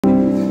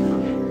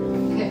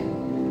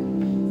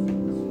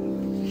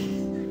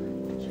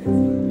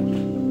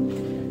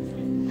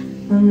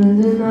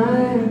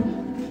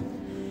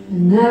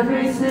and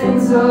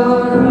everything's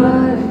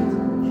alright.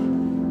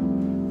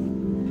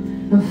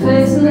 No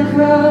face in the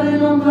crowd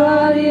and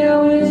nobody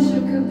I wish I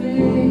could be.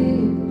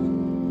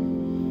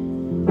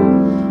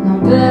 No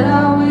bed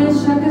I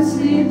wish I could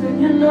sleep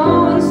and you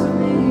know it's for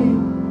me.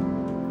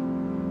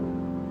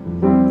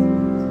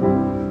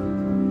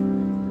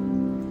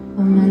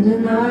 I'm in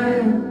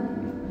denial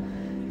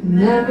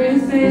and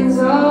everything's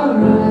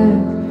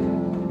alright.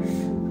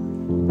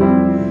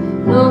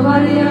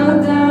 Nobody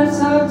out there to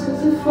talk to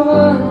till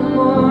 4 in the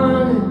morning.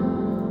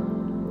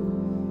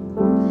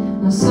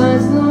 No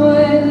signs in the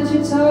way that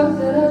you talk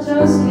that I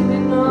just keep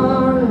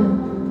ignoring.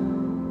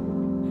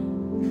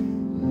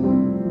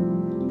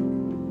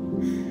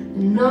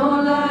 And no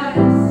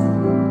lies,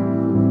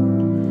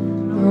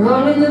 I'm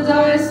rolling the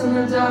dice in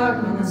the dark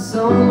when there's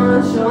so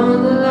much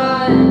on the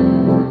line.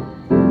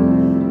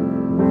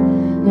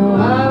 No, I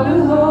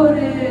will hold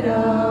it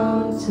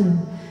out till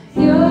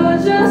you're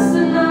just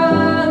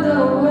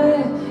another way.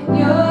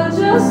 You're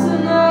just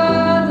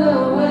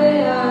another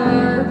way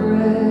I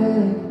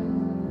break.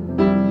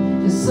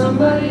 Just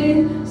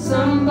somebody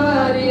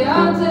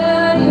out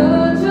there.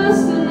 You're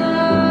just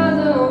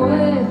another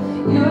way.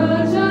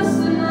 You're just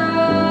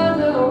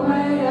another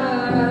way I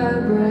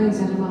break. Is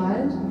that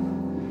right?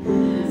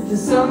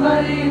 Just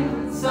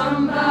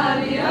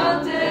somebody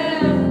out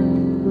there.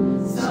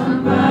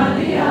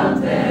 Somebody out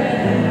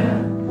there.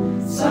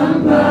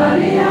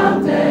 Somebody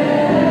out there.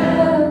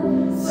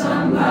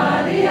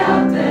 Somebody out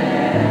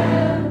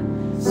there.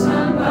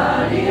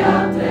 Somebody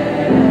out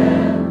there.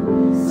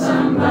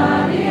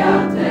 Somebody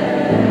out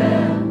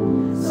there.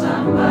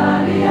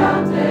 Somebody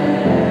out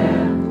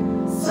there.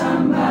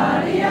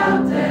 Somebody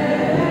out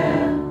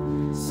there.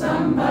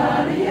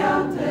 Somebody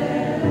out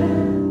there.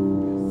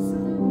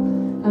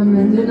 I'm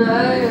in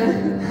denial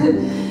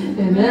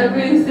and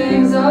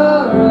everything's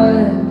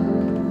alright.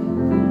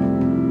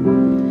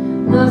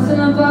 Nothing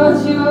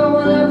about you I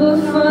will ever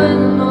find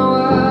in no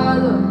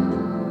other.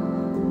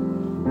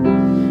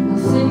 No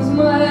things in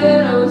my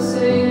head I would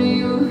say to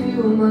you if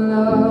you were my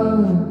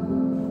lover.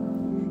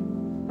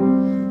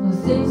 No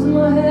things in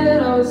my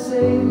head I would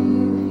say to you if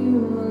you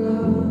were my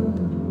lover.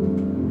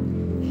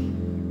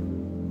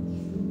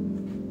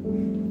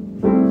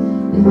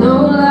 And no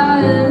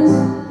lies,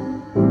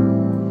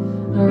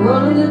 no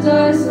rolling the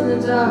dice in the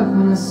dark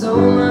when there's so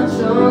much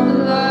on the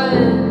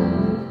line.